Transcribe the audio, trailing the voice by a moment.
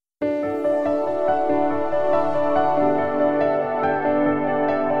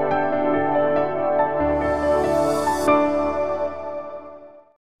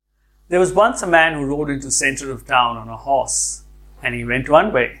There was once a man who rode into the center of town on a horse, and he went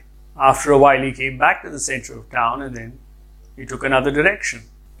one way. After a while, he came back to the center of town, and then he took another direction.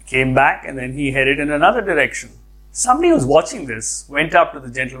 He came back, and then he headed in another direction. Somebody who was watching this went up to the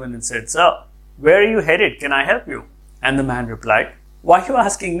gentleman and said, "Sir, where are you headed? Can I help you?" And the man replied, "Why are you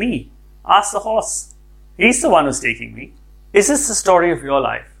asking me? Ask the horse. He's the one who's taking me." Is this the story of your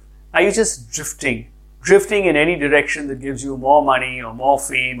life? Are you just drifting in any direction that gives you more money or more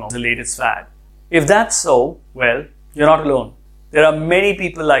fame or the latest fad? If that's so, well, you're not alone. There are many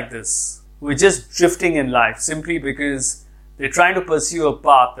people like this who are just drifting in life simply because they're trying to pursue a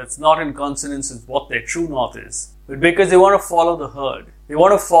path that's not in consonance with what their true north is, but because they want to follow the herd. They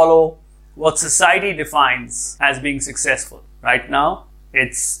want to follow what society defines as being successful. Right now,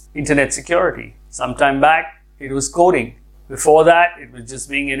 it's internet security. Sometime back, it was coding. Before that, it was just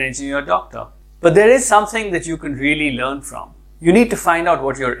being an engineer or doctor. But there is something that you can really learn from. You need to find out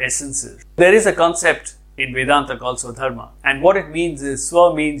what your essence is. There is a concept in Vedanta called Swadharma. And what it means is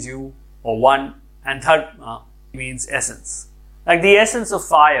Swa means you or one, and Dharma means essence. Like the essence of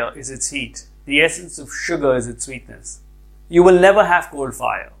fire is its heat. The essence of sugar is its sweetness. You will never have cold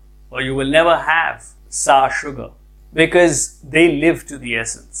fire, or you will never have sour sugar, because they live to the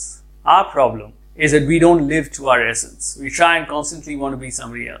essence. Our problem is that we don't live to our essence. We try and constantly want to be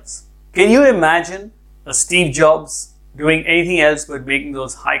somebody else. Can you imagine a Steve Jobs doing anything else but making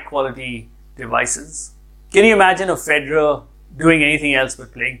those high quality devices? Can you imagine a Federer doing anything else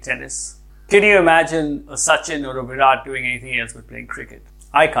but playing tennis? Can you imagine a Sachin or a Virat doing anything else but playing cricket?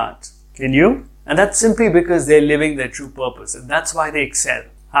 I can't. Can you? And that's simply because they're living their true purpose, and that's why they excel.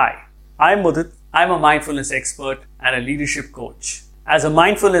 Hi, I'm Mudit. I'm a mindfulness expert and a leadership coach. As a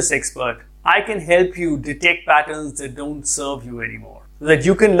mindfulness expert, I can help you detect patterns that don't serve you anymore, so that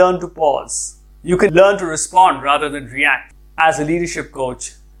you can learn to pause. You can learn to respond rather than react. As a leadership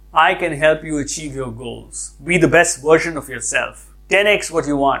coach, I can help you achieve your goals. Be the best version of yourself. 10x what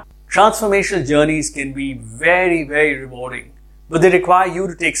you want. Transformational journeys can be very, very rewarding, but they require you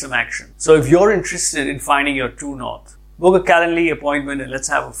to take some action. So if you're interested in finding your true north, book a Calendly appointment and let's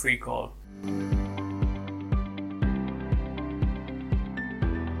have a free call.